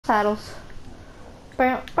saddles.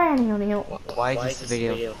 Why is this a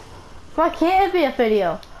video? Why can't it be a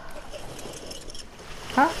video?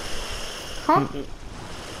 Huh? Huh?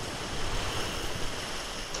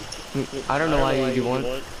 I don't know why you want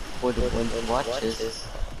would watch this.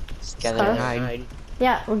 Gather and hide.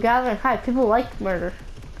 Yeah, we're gathering hide. People like murder.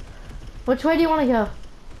 Which way do you want to go?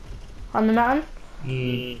 On the mountain?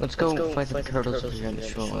 Let's go fight the turtles over here on the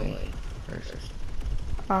shoreline first.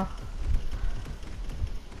 Oh.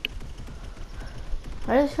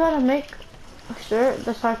 I just gotta make sure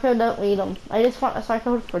the Sarco don't eat them. I just want a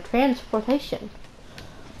Sarco for transportation.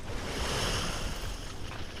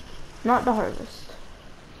 Not to harvest.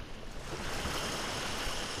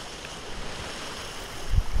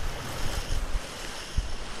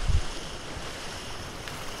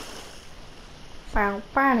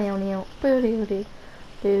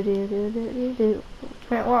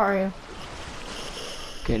 Where are you?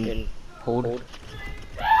 Can hold.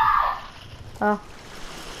 Oh.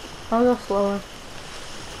 I'll go slower.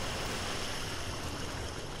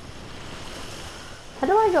 How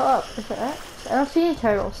do I go up? Is it X? I don't see any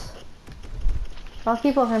turtles. I'll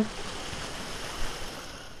keep on him.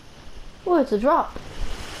 Oh, it's a drop.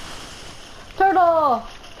 Turtle!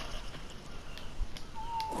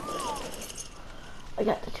 I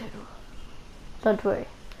got the turtle. Don't worry.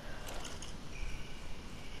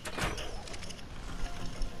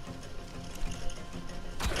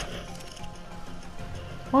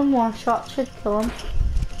 One more shot should kill him.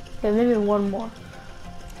 Okay, maybe one more.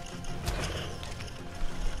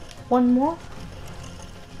 One more?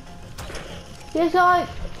 He's got like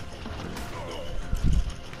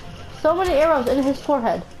so many arrows in his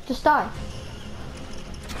forehead. Just die.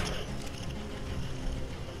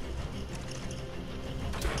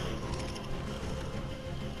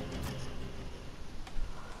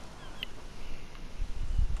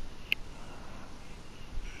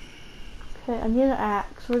 Okay, I need an axe.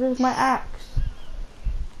 Where is my axe?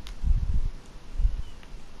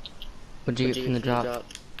 What'd you get from the drop?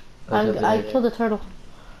 I killed a turtle.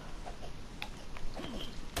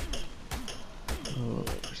 Oh,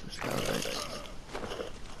 there's some skeletons.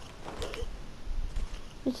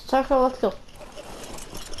 It's a turtle, let's go.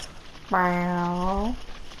 Meow.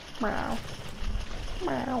 Meow.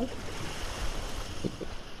 Meow.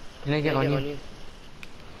 Can I get on you?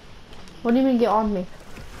 What do you mean get on me?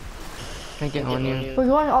 Can I get on you? We're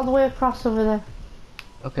going all the way across over there.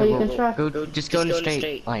 Okay, Oh, you well, can try. just go in a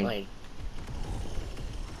straight line.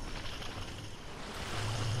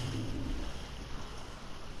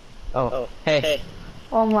 Oh, hey.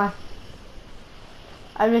 Oh my.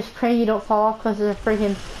 I'm just praying you don't fall off because there's a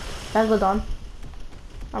freaking megalodon.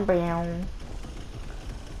 I'm brown.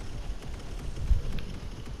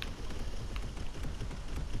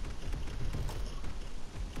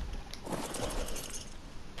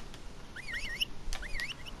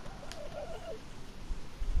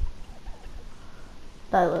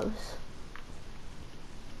 That lives.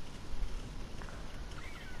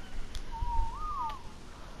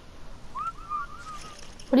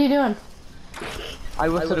 What are you doing? I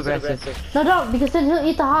was so aggressive. No, don't, because then he'll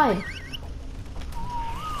eat the hide.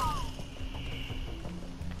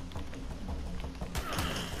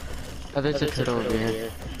 Oh, there's a turtle over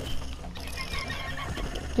here.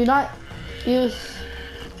 Do not use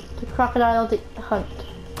the crocodile to hunt.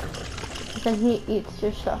 Then he eats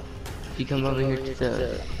your stuff. If you come over here to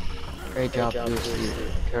the great job, you'll see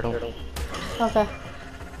the turtle. Okay.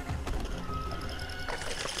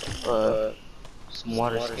 Some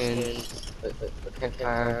water skins, a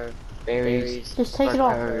campfire, berries. Just take it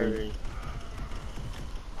off.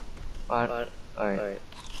 Alright.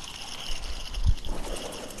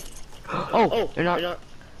 Oh, they're not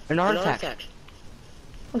an artifact.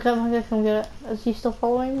 Okay, I'm gonna come get it. Is he still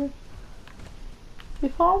following me? You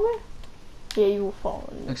follow me? Yeah, you will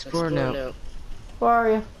follow me. Explore now. Where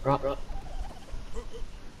are you?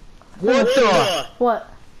 What the? What?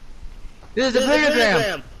 This is a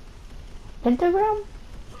pentagram! Pentagram?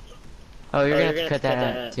 Oh, you're gonna have to cut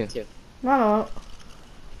that out too. No.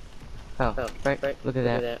 Oh, right. Look at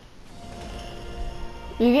that.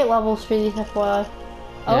 You get levels for these FYI.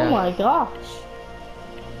 Oh Yeah. my gosh.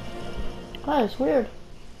 That is weird.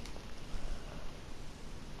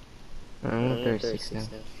 I'm 36 now.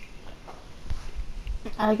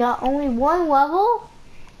 I got only one level?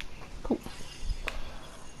 Cool.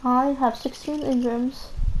 I have 16 engrams.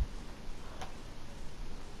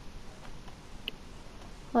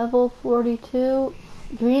 Level 42.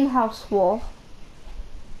 Greenhouse wolf.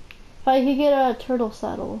 If I could get a turtle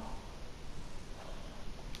saddle.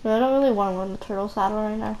 But I don't really want to learn the turtle saddle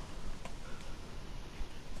right now.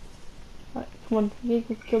 Alright, come on, you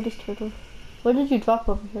can kill this turtle. What did you drop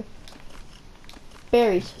over here?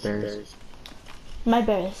 Berries. Berries. My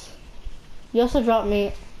berries. You also dropped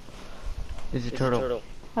meat. There's a turtle.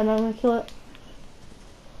 I know I'm gonna kill it.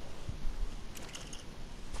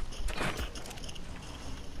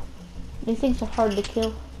 These things are hard to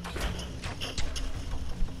kill.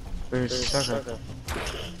 Where's Sarko?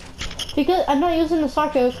 Because I'm not using the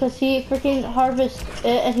Sarko because he freaking harvests it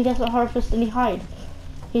and he doesn't harvest any hide.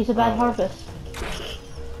 He's a bad harvest.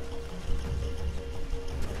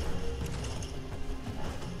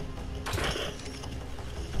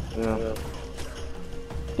 Yeah.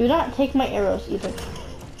 Do not take my arrows either.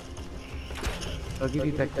 I'll give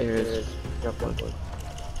you back the arrows. Drop one.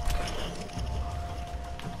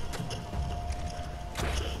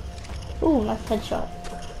 Ooh, nice headshot.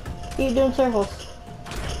 Keep doing circles.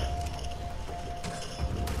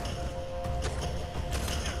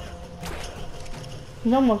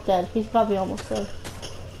 He's almost dead. He's probably almost dead.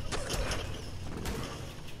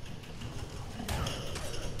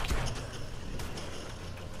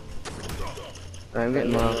 I'm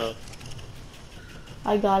getting low.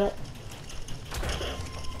 I got it.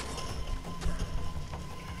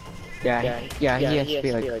 Yeah, he has to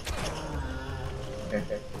be like...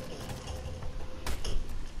 Okay.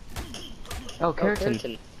 Oh,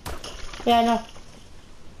 Keratin. Yeah, I know.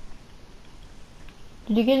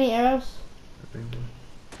 Did you get any arrows?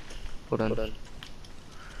 Hold on.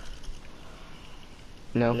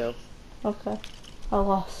 No. Okay. I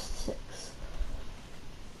lost 6.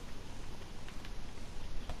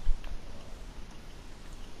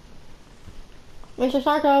 Mr.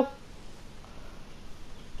 Sarko!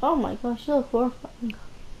 Oh my gosh, you look horrifying.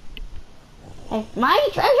 Hey, my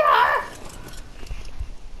treasure!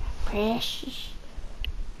 Precious.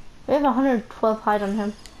 We have 112 hide on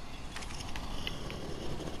him.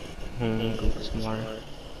 Go for some water.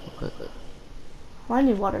 Okay. Well, I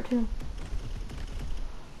need water too.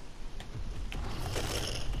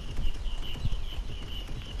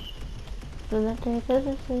 Is that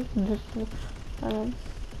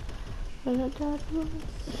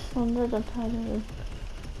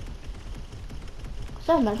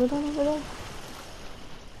a megalodon over there?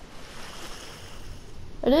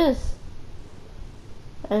 It is.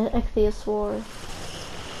 An ichthyosaur.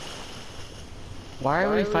 Why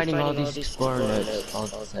are we fighting all these square notes all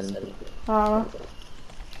of a sudden?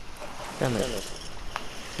 Damn it.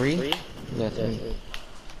 3? Yeah, 3.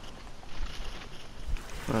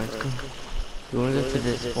 Alright, let's go. You wanna go to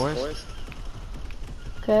this forest?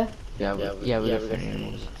 Okay. Yeah, we got fighting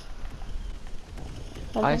animals.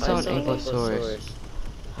 I saw an Ankylosaurus.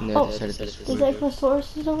 And they decided this Is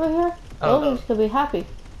Ankylosaurus is over here? Oh, he's gonna be happy.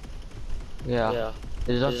 Yeah.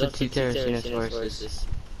 There's also 2 Therizzinosauruses.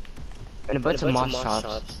 And a bunch of moss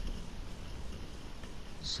chops.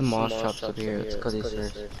 Some moss chops over here. Let's go these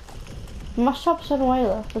first. Moss chops run away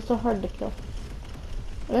though. They're so hard to kill.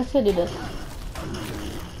 Let's go do this.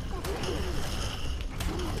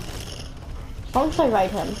 As long as I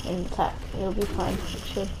ride him and attack, it'll be fine. It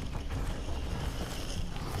should.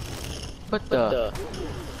 What the?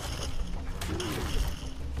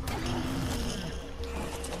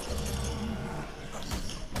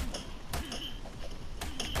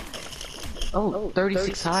 Oh,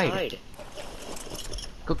 36 hide.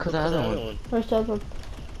 Go kill the other one. Where's the other one?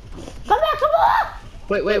 Come back, come on!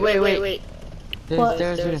 Wait. There's an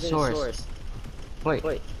Therizzianosaurus.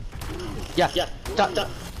 Wait. Yeah. Stop.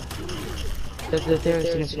 There's a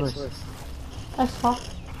Therizzianosaurus. That's fine.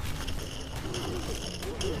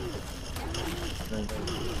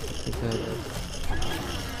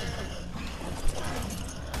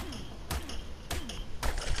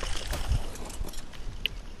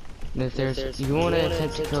 You want to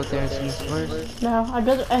attempt to kill Therizzianosaurus? No,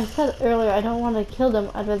 I said earlier, I don't want to kill them,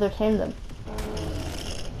 I'd rather tame them.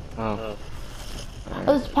 Oh. Oh,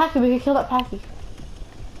 there's a Packy, we can kill that Packy.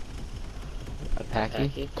 A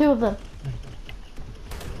Packy? 2 of them.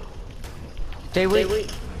 Wait.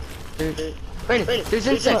 There's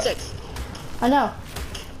insects! I know.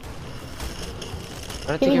 I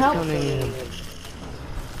don't think you're killing any of them.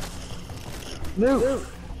 Move!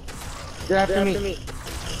 They're after me.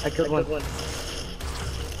 I killed one. Okay.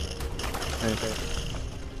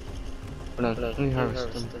 Hold on, let me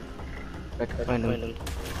harvest them. I can find them.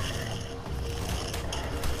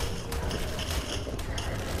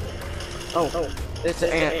 Oh, it's an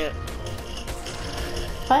ant.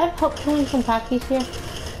 If I have help killing some Packies here.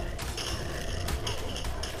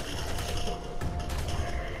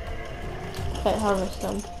 Okay, harvest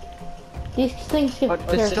them. These things get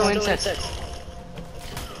there's still insects.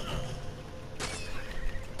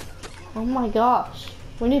 Oh my gosh.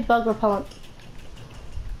 We need bug repellent.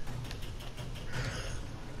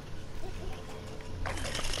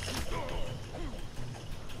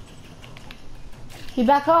 You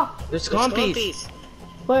back off. There's compies.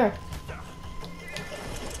 Where?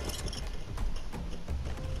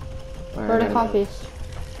 Where are the compies?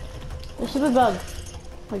 There should be a bug.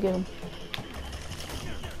 I'll get him.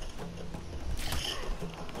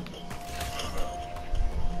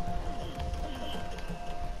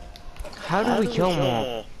 How do we kill them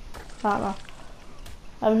all? I don't know.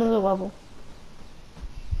 I have another level.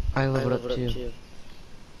 I leveled up too.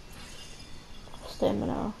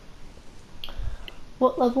 Stamina.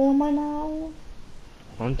 What level am I now?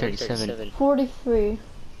 137. 43.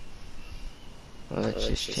 Oh, that's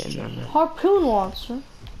just 10 on Harpoon launcher.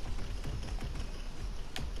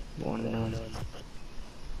 one.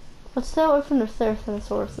 Let's stay away from the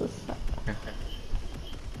Ceratosaurus.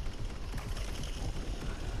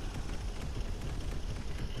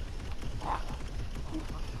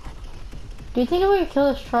 Do you think we could kill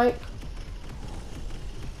a strike?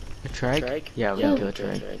 A trike? Yeah, we can kill a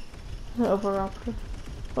trike. An Oviraptor.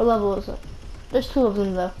 What level is it? There's 2 of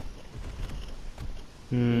them though.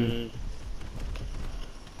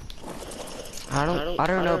 I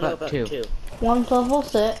don't know about 2. One's level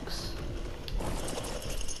 6.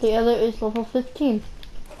 The other is level 15.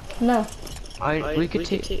 No. We could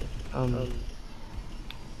take look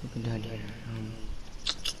down here.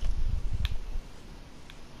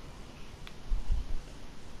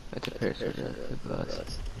 That's a person.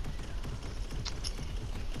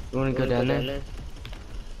 You wanna go down there?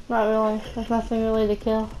 Not really. There's nothing really to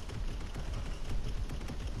kill.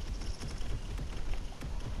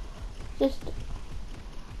 Just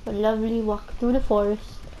a lovely walk through the forest.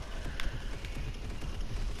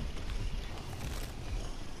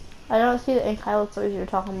 I don't see the ankylosaurs you're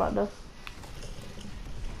talking about though.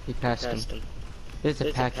 You passed him. There's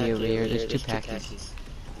a packy over here. There's 2 packies.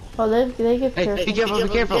 Oh, they get Hey, careful. be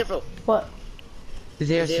careful! What?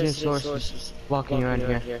 There's Ceratosaurus walking around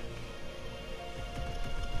here.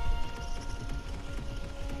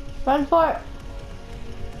 Run for it!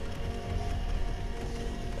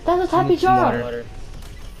 That's a Tappy Jar!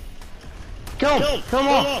 Kill him! Come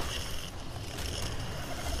on!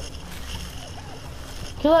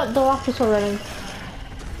 Kill that Dilophosaurus already.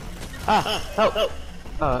 Oh!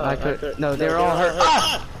 Oh, I could. No, they're all hurt.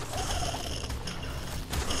 Ah!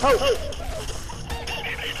 Oh!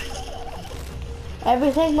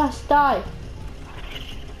 Everything must die.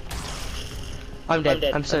 I'm dead.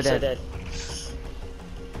 I'm so dead.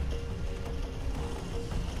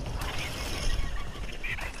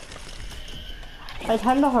 I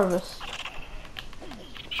time to harvest.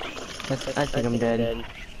 I think I'm dead.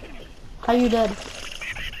 How you dead?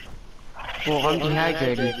 Well, I'm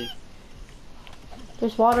dehydrated.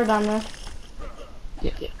 There's water down there.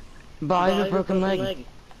 Yeah. But I have a broken leg.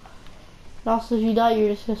 And also, if you die,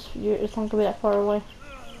 it's not gonna be that far away.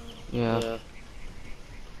 Yeah.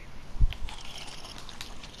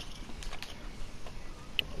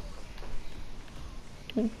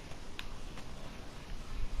 Is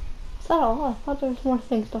that all? I thought there was more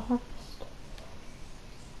things to harvest.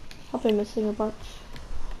 I'll be missing a bunch.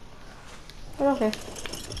 But okay.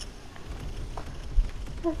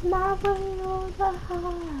 It's my way on the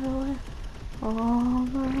highway.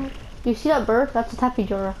 Oh, you see that bird? That's a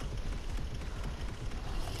Tapijara.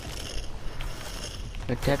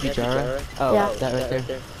 A Tapijara? Oh, yeah. That right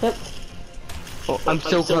there? Yep. Oh, I'm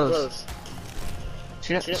so close.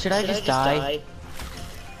 Should I just die?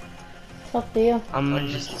 It's up to you. I'm gonna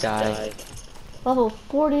just die. Level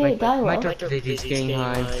 48 die My well. toxicity is getting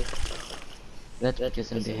high. That's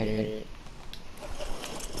because I'm dehydrated.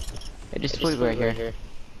 I just put it right here.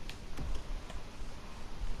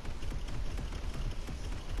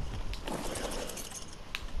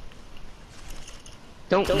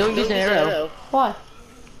 Don't use an arrow. Why?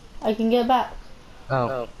 I can get back.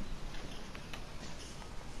 Oh.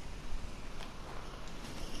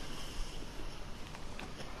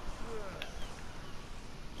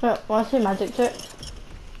 So, wanna see magic trick?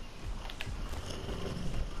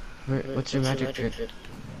 What's your magic trick?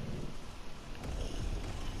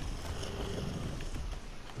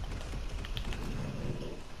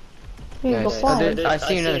 Here, go Nice. fly. Oh, I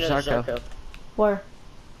see another Sarco. Where?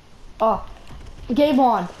 Oh. Game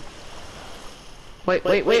on. Wait.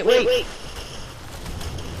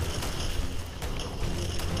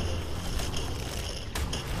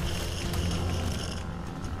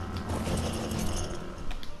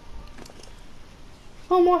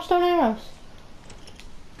 Oh, more stone arrows.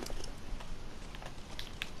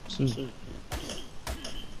 These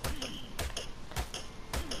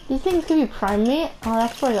things could be prime meat? Oh,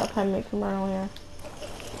 that's where I got prime meat from earlier.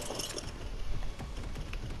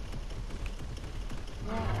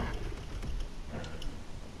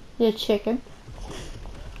 Yeah, chicken.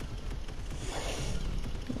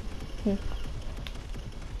 We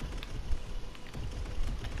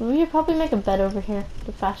should probably make a bed over here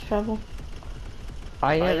to fast travel.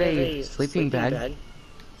 I have a sleeping bag.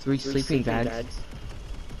 3 sleeping bags.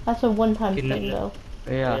 That's a one-time Can- thing, though.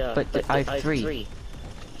 Yeah, but I have 3.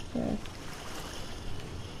 Yeah.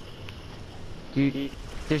 Dude,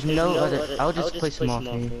 there's no other. I'll just place them off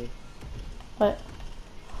here. What?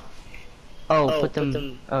 Oh, put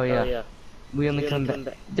them. Oh yeah. We only come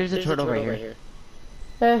back. There's a turtle right here.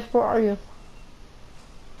 There's, where are you?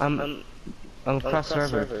 I'm across the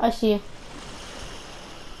river. I see you.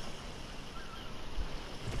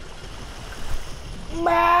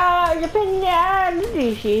 Bah, you're banana.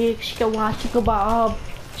 Kebab.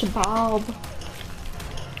 Kebab.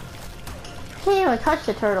 Can't even touch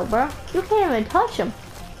the turtle, bro. You can't even touch him.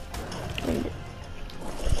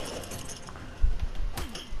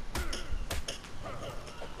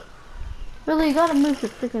 Really, you gotta move the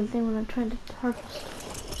freaking thing when I'm trying to harvest.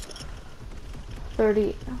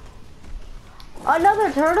 30.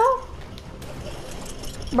 Another turtle?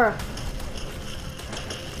 Bruh.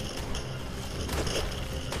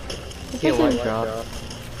 Get one drop.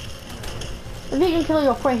 If he can kill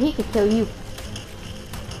your friend, he can kill you.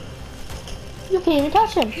 You can't even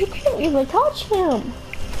touch him. You can't even touch him.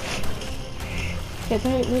 Okay,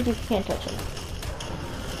 maybe you can't touch him.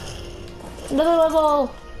 Another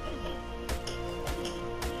level.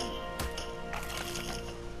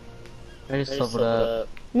 I just leveled up.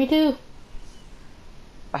 Me too.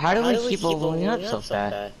 How do we keep leveling up so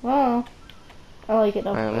fast? Oh, I like it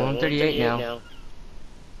though. Alright, well, I'm 38 now.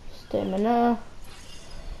 Stamina.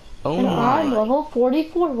 Oh And I'm my. level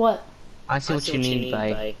 44. What? I see what you mean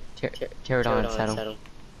by pterodon saddle.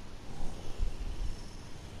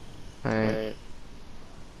 Alright.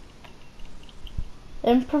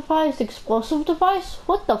 Improvised explosive device?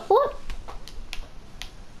 What the flip?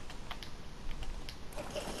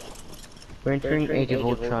 We're entering Age of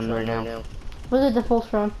Ultron right now. What's it the full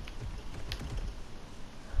from?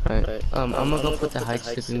 Alright, I'm gonna go put the hide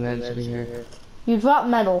sleeping bags over here. You drop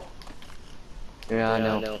metal. Yeah, I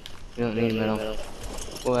know. You don't need metal.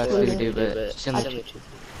 Well, actually we do, but send me.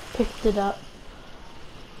 Picked it up.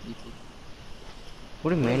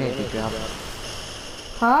 What do mana do they drop?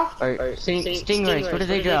 Huh? Alright, stingrays, what do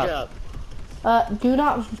they drop? Do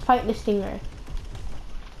not fight the stingray.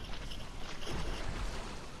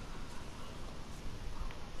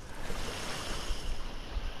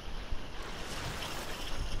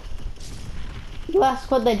 You ask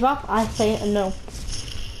what they drop, I say no.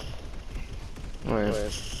 Where?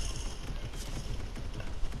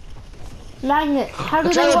 Magnet, how do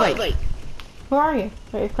they work? Where are you?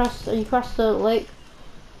 Are you across the lake?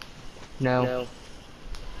 No.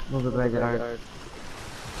 Move it by the art.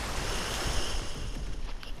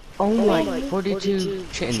 Oh my, 42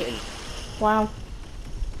 chitin. Wow.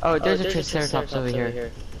 Oh, there's a Triceratops over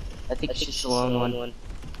here. I think it's just a lone one.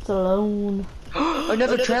 It's alone.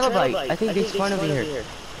 Another trilobite! I think they spawn over here.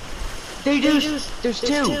 They do! There's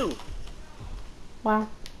 2! Wow.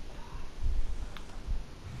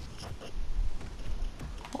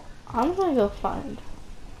 I'm gonna go find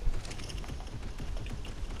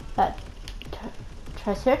that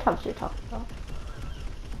Triceratops you're talking about.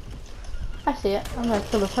 I see it. I'm gonna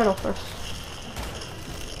kill the turtle first.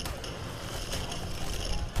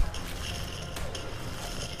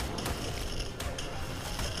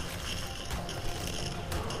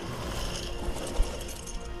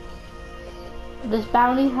 Does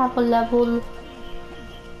bounty have a level?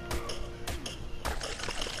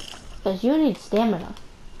 Because you need stamina.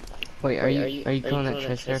 Wait, are you killing that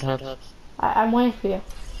Triceratops? I'm waiting for you.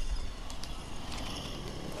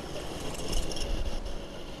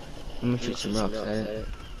 I'm gonna shoot some rocks at it.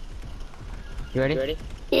 You ready?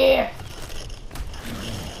 Yeah.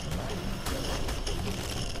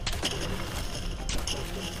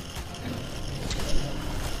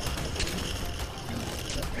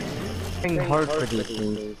 It's hard for these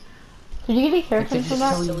things. Did you get any keratin from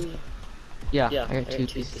that? Yeah, I got 2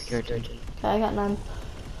 pieces of keratin. Okay, I got none.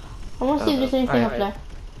 I want to see if there's anything up there.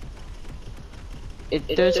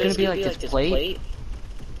 There's gonna be like this plate.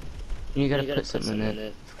 And you gotta put something in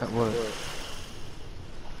it. At work.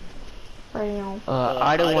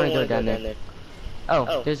 I don't want to go down there.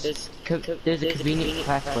 Oh, there's a convenient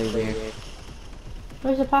pathway over here.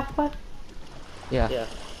 Where's the pathway? Yeah.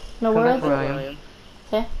 No, Come where back is where I it? am.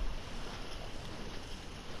 Okay.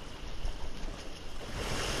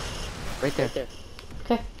 Right there.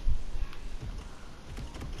 Okay.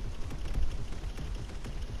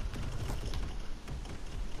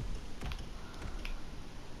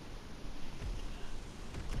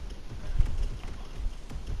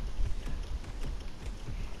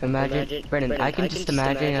 Imagine, Brennan, I can just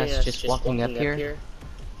imagine us just walking up here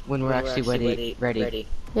when we're actually ready.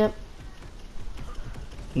 Yep.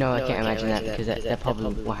 No, I can't imagine that because that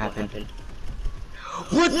probably won't happen.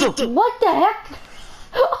 What the? What the heck?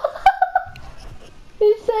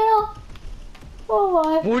 His tail. Oh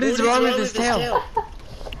my. What is wrong with his tail?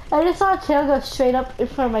 I just saw a tail go straight up in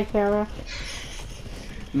front of my camera.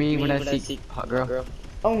 Me when I see hot girl.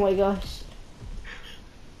 Oh my gosh.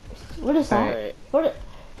 What is that? Right.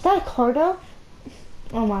 Is that a Cordo?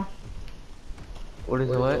 Oh my. What is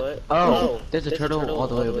what? Oh, there's a turtle all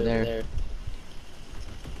the way over there.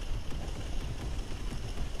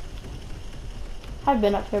 I've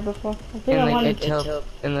been up here before. I think I wanted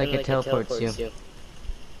it teleports you.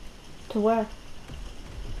 to where?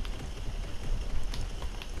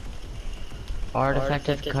 Artifact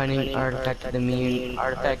of cunning, artifact of immune,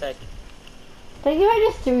 artifact. I think I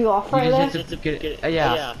just threw you off right there. Just have to get it.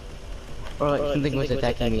 Yeah. Or like something was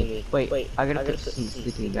attacking me. Wait, I gotta put some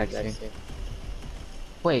sleeping bags here.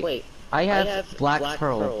 Wait, I have black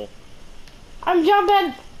pearl. I'm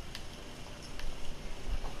jumping!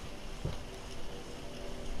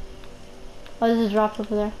 Oh, there's a drop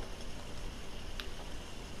over there.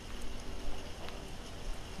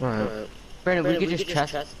 Alright. Brandon, we could just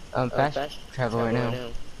fast travel right now.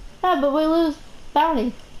 Yeah, but we lose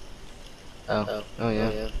bounty. Oh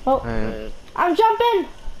yeah. Oh, Alright. I'm jumping!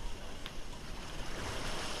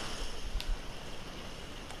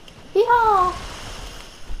 Yeehaw!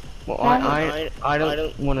 Well, I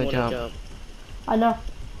don't want to jump. I know.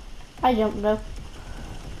 I jumped though.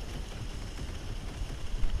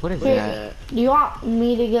 What is Wait, that? do you want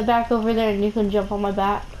me to get back over there and you can jump on my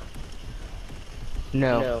back?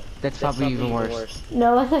 No, that's probably even worse.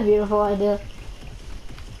 No, that's a beautiful idea.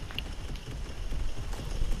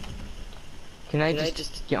 Can I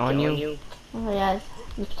just get on you? Oh yeah,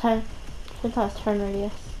 it's time. Sometimes turn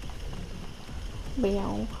radius. But yeah,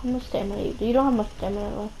 how much stamina do you? You don't have much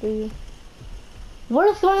stamina left, do you? What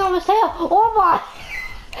is going on with his tail? Oh my!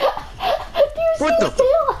 Do you see his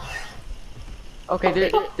tail? Okay,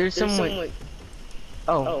 there's someone.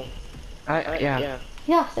 Oh, yeah.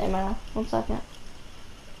 Yeah, stamina. 1 second.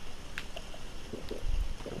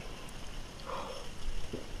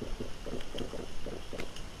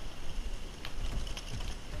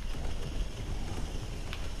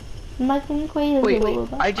 Wait,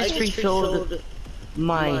 I just refilled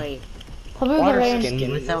my water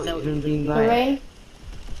skin without even being the by. rain?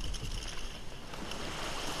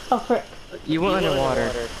 Oh frick. You went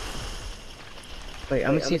underwater. Wait,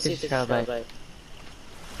 I'm gonna see if this is travel back. Right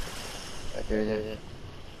there.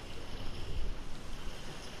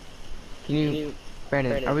 Can you,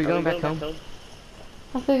 Brandon, are we going back home?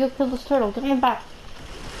 I have to go kill this turtle. Get him back.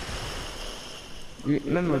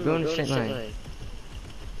 Remember, we're going to straight line.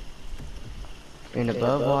 And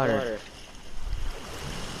above water.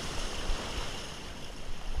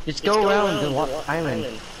 Just go around the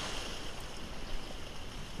island.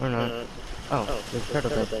 Or not. Oh, there's turtle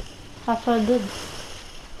bed. That's what I did.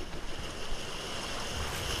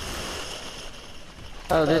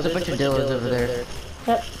 Oh, there's a bunch of dillos over there.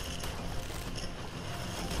 Yep.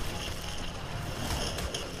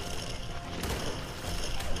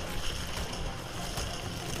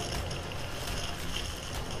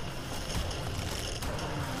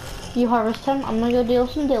 You harvest him, I'm gonna go deal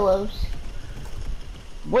some dillos.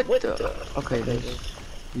 What the? Okay, there's...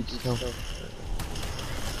 You just go.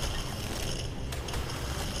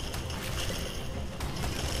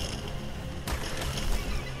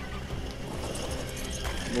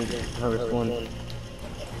 Harvest one.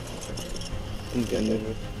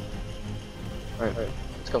 Alright,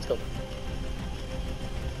 let's go.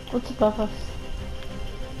 What's above us?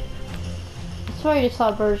 I swear you just saw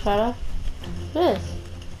a bird shadow. What is?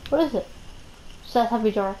 What is it? It's that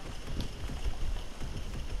heavy jar.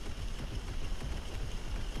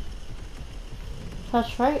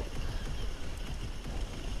 That's right.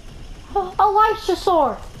 Oh, a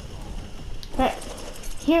Lysosaur! Right.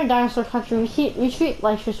 Here in Dinosaur Country, we treat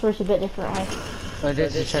Lysosaurs a bit differently. Oh,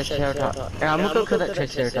 there's a Triceratops. Yeah, I'm gonna go kill that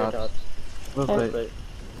Triceratops. Real quick.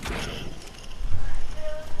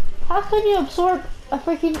 How could you absorb a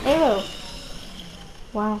freaking arrow?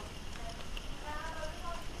 Wow.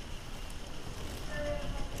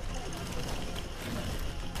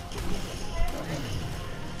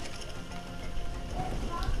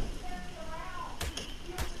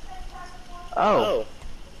 Oh.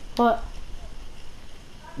 What?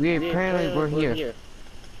 We apparently were here.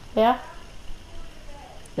 Yeah?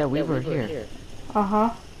 Yeah, we were here.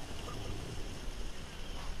 Uh-huh.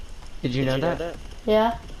 Did you know that?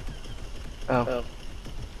 Yeah? Oh.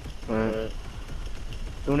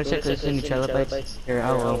 You wanna start listening to Trilobites? Here,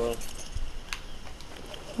 I will.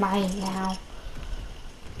 Mine now.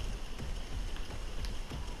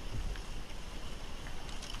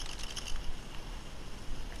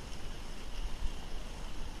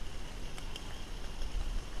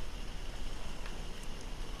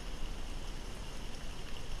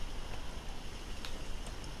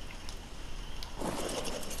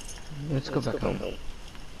 Let's go back home. Do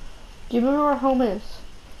you remember where home is?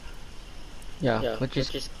 Yeah,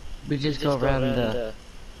 we just go around the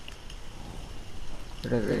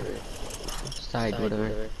whatever side,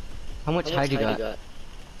 whatever. How much hide you got?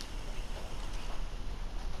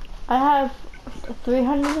 I have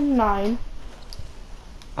 309.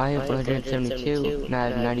 I have 172, and I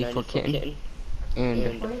have 94 kitten,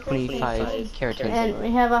 and 25 keratin. And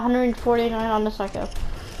we have 149 on the psycho.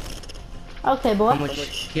 Okay, boy. How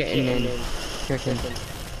much kitten and keratin?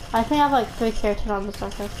 I think I have like 3 keratin on the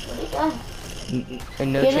psycho.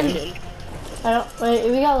 And no Kitten? chitin? I don't, wait,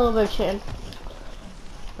 we got a little bit of chitin.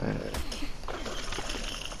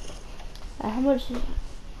 How much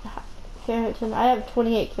keratin? I have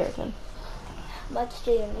 28 keratin. How much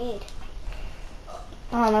do you need?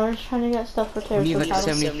 I don't know, we're just trying to get stuff for Terrace. You need like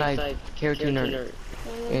 75 keratin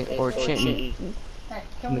or chitin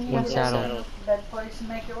with one saddle. Bed place and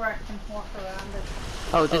make it where I can walk around it.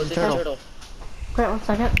 Oh, this is turtle. Wait 1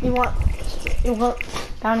 second. You want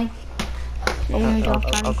Bounty? Oh my god,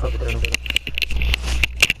 I'll cook the turtle.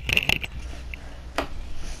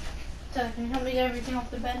 So, can you help me get everything off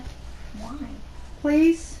the bed? Why?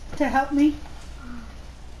 Please, to help me.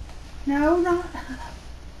 No, not.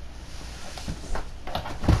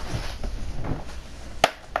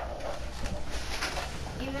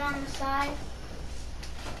 Even on the side?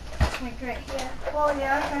 Like right here. Well,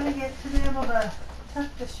 yeah, I gotta get to be able to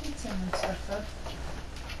tuck the sheets in and stuff, though.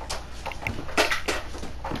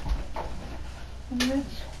 And then,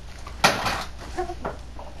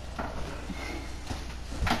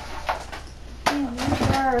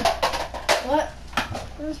 man,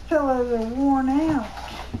 these pillows are worn out.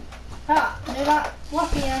 Ah, they're not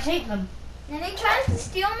fluffy and I hate them. And he tries to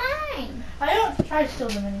steal mine. I don't try to steal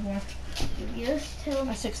them anymore. You used to.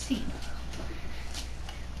 I succeed.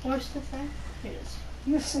 Where's the thing? Here it is.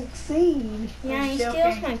 You succeed. Yeah, he joking.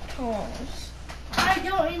 steals my pillows. I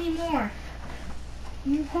don't anymore.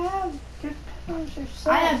 You have good pillows yourself.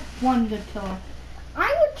 I have one good pillow.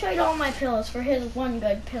 I would trade all my pillows for his one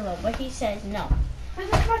good pillow, but he says no. This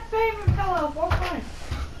is my favorite pillow of all time.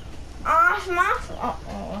 It's my fault.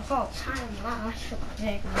 Oh, it's all time. I should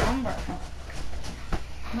take a number.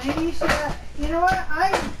 Maybe you should, you know what,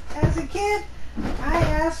 as a kid, I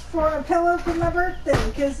asked for a pillow for my birthday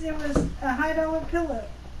because it was a $100 pillow.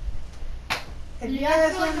 If Did you guys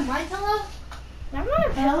ask for like want- my pillow? I'm not a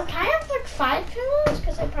pillow. Can I have like 5 pillows?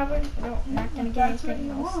 Because I probably don't, not going to get That's what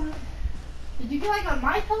anything you else. want. Did you get like a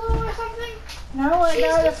my pillow or something? No, I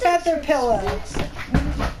got a feather pillow.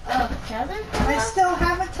 Feather I pillow? still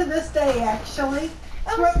have it to this day, actually.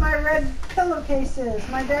 That's what my red pillowcase is.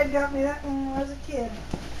 My dad got me that when I was a kid.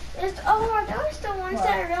 Are those the ones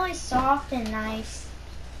that are really soft and nice?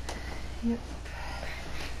 Yep.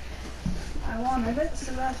 I wanted it,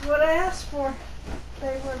 so that's what I asked for.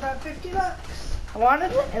 They were about $50. I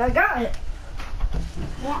wanted it and I got it.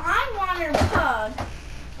 Well, I wanted a pug,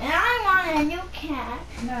 and I wanted a new cat,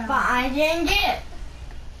 No, but I didn't get it.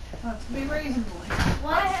 let's be reasonable.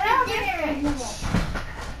 What's the difference?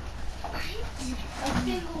 A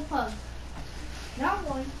single pug. Not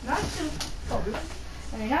one, not two.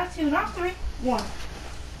 And not two, not three. One.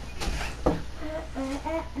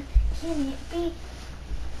 Can it be?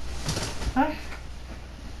 Huh?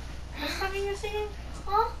 What song are you singing?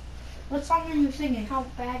 Huh? What song are you singing? How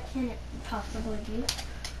bad can it possibly be?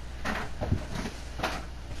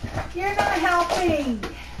 You're not helping.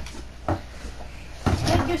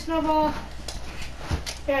 Thank you, Snowball.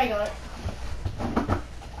 Here, I got it.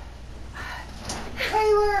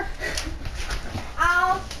 Taylor,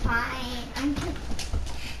 Oh, fine.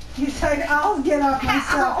 you said I'll get off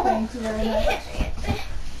myself. Thanks very much.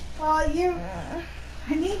 Well, I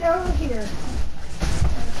need over here.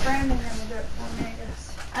 Brandon gonna do it for me,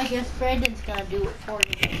 I I guess Brandon's gonna do it for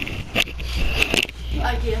you.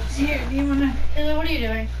 I guess. Here, do you wanna? Taylor, what are you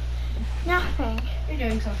doing? Nothing. You're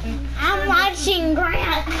doing something. I'm watching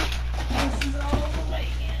Grant. This is all the way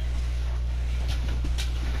in.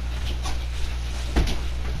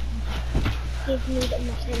 Give me the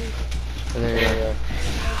muffin. There you go.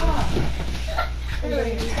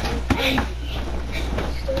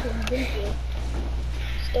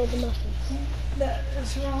 Stole the muffins. That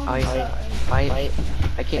is wrong.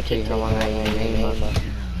 I can't tell you how long I am.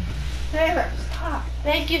 Taylor, stop.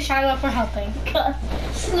 Thank you, Shiloh, for helping. Cause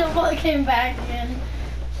Snowball came back again.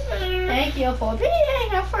 Thank you for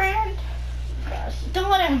being a friend. Gosh, don't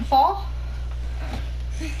let him fall.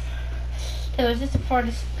 Taylor, is this the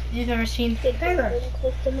farthest you've ever seen? Taylor,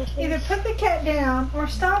 either put the cat down or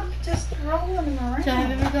stop just rolling him around. So have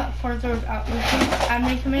you ever got further out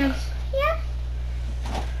admin commands? Yeah.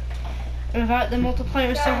 Without the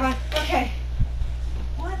multiplier so high? Okay.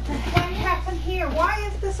 What the heck happened here? Why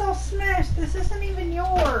is this all smashed? This isn't even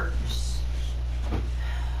yours.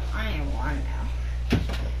 I need one now.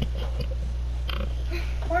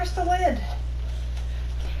 Where's the lid?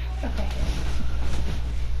 Okay.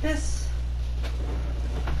 This.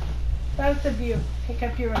 Both of you pick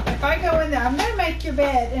up your room. If I go in there, I'm going to make your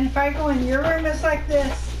bed. And if I go in your room, it's like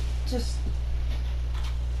this. Just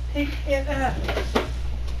pick it up.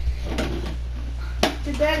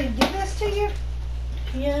 Did Daddy give this to you?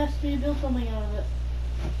 He asked me to build something out of it.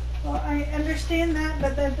 Well, I understand that,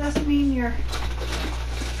 but that doesn't mean you're...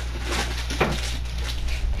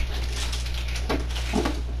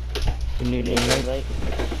 You need an invite?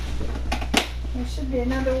 There should be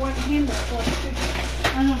another one handle for it.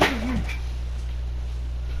 I don't see here.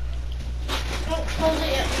 Don't close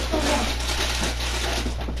it yet. It's still warm.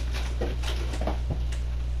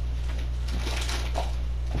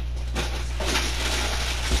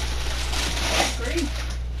 Great.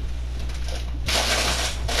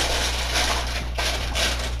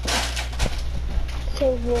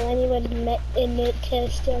 So will anyone admit to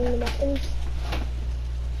stealing the muffins?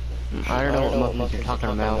 I don't know what muffins you're talking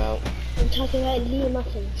about. I'm talking about the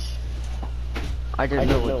muffins. I don't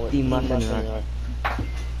know what the muffins are.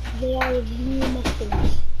 They are the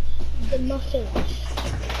muffins. The muffins.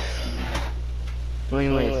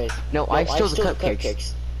 Anyways, no, I stole the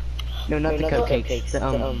cupcakes. No, not the cupcakes.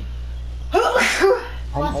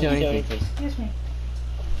 I didn't do anything. Excuse me.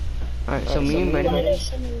 Alright, so me and Brandon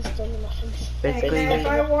Someone stole the muffins. basically And if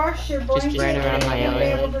I wash your blanket, ran around my you'll be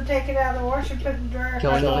alley. able to take it out of the washer, put it in the dryer.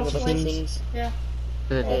 killing a cut bunch off of the things. Yeah.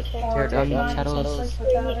 The Or tear down mine shadows. just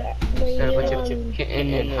without it. Got a bunch of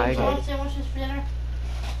kitten and Do you want hiding. sandwiches for dinner?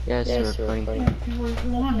 Yes, we're recording. If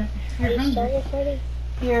you want it. If Are you're you still hungry. recording?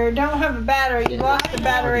 You don't have a battery. You lost the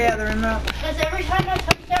battery of the remote. Because every time I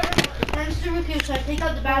touch that remote, it turns to Roku, so I take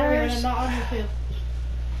out the battery when I'm not on Roku.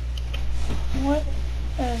 What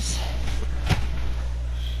is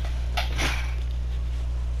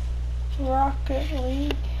Rocket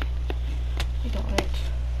League? I don't know.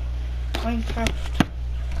 Minecraft.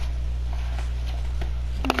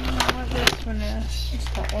 I don't know what this one is. It's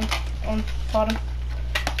that one on bottom.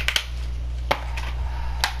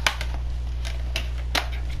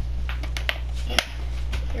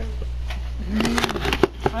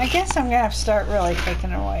 I guess I'm gonna have to start really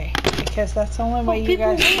taking it away because that's the only way you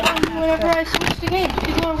People guys. wait on me whenever I switch the games.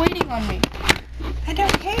 People are waiting on me. I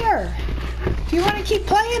don't care. If you want to keep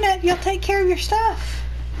playing it, you'll take care of your stuff.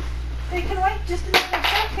 They can wait just another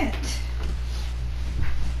second.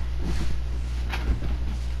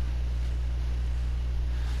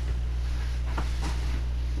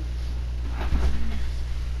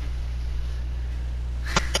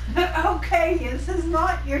 Okay, this is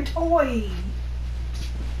not your toy.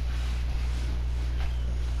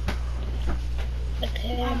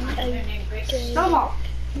 Okay, I'm doing Stop.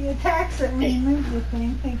 He attacks it when you move the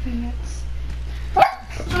thing, thinking it's.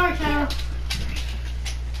 Sorry, Sarah.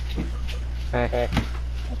 Hey.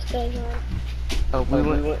 what's going on. Oh, we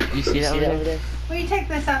went. You see that over there? Will you take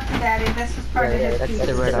this out to Daddy? This is part of his That's piece.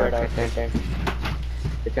 the red arc right there.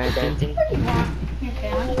 The giant thing. Okay,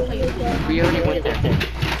 I'll please. We already went there.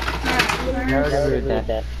 I already read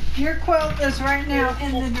that. Your quilt is right now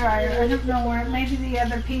in the dryer. I don't know where. Maybe the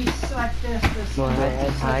other piece like this is. Well,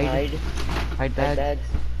 that's hide bags,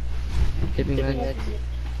 dipping bags,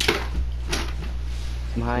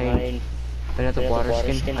 some hide, another water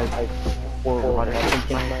skin, like 4 water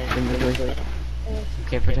skins in my inventory.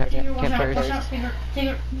 Campfires. You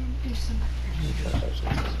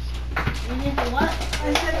need the what?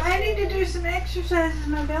 I said I need to do some exercises.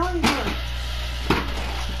 My belly hurts.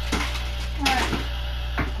 Alright.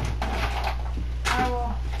 I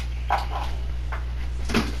will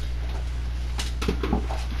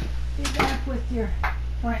be back with your.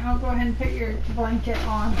 Right, I'll go ahead and put your blanket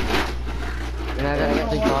on. And I got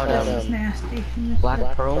something called This is nasty.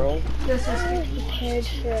 Black Pearl. This is. Prepared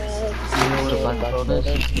for You know what a Black Pearl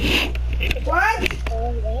is? What?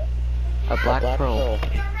 what? A Black Pearl.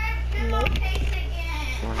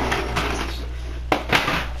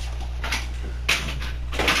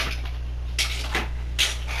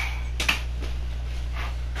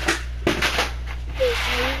 Wait,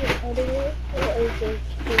 are you recording it? Or is it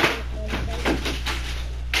being recorded?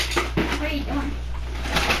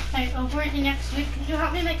 anything next week, can you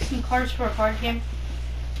help me make some cards for a card game?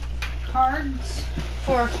 Cards.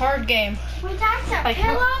 For a card game. Wait, that's a Like-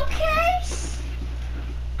 pillowcase?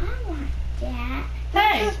 I want that.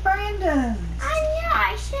 Hey! This is Brandon. I know,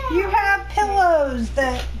 I said. You have pillows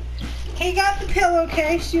that he got the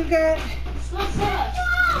pillowcase. You got. What's that?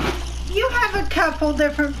 You have a couple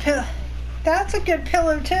different pillows. That's a good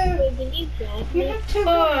pillow too. Wait, did you drag You me? have two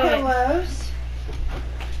Oh, good wait. pillows.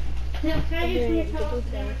 Can I use Did your you pillow?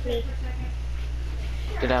 drag me?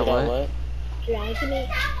 Did I what? Drag me?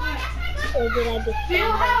 Or did I just Feel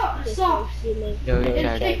stand how there just soft. assuming? No, It's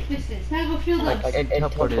yeah, thick pieces. Now go feel like, this. it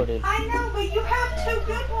teleported. I know, but you have two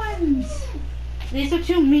good ones. These are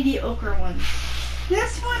two mediocre ones.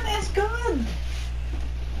 This one is good.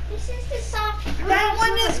 This is the soft. That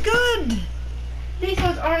one is good. These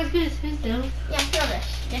ones aren't as good as his though. Yeah, feel this.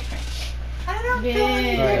 Different. I don't feel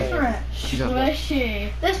any Yeah. different.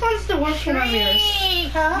 Squishy. This one's the worst one of yours.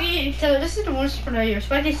 Huh? So this is the worst one of yours,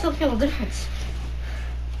 but I can still feel the difference.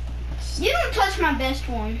 You don't touch my best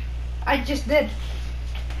one. I just did.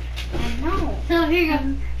 I know. So here you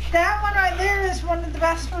go. That one right there is one of the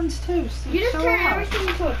best ones too. So You just show turn out. everything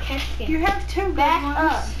into a catch game. You have two good Back ones.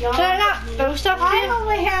 up, y'all. Shut up. Don't stop I doing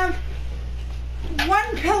only have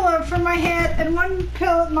one pillow for my head and one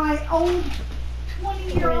pillow, my old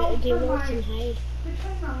 20-year-old Do you for want my, some hide?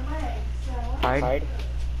 between my legs. So. Hard. Hide.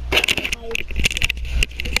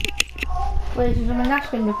 Ladies and gentlemen, that's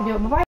been the video. Bye-bye.